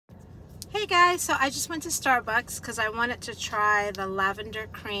Hey guys, so I just went to Starbucks because I wanted to try the lavender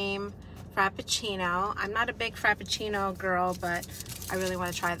cream frappuccino. I'm not a big frappuccino girl, but I really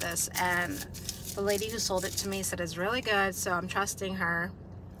want to try this. And the lady who sold it to me said it's really good, so I'm trusting her.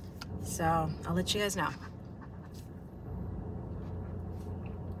 So I'll let you guys know.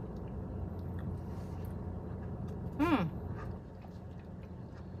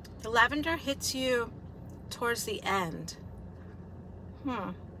 The lavender hits you towards the end.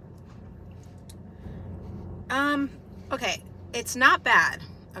 Okay, it's not bad.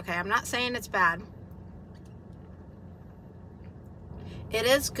 Okay, I'm not saying it's bad. It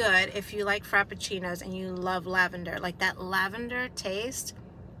is good if you like frappuccinos and you love lavender. Like, that lavender taste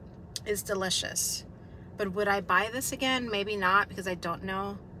is delicious. But would I buy this again? Maybe not, because I don't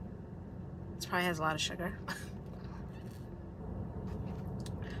know. It probably has a lot of sugar.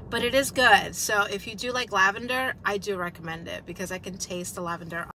 But it is good. So if you do like lavender, I do recommend it because I can taste the lavender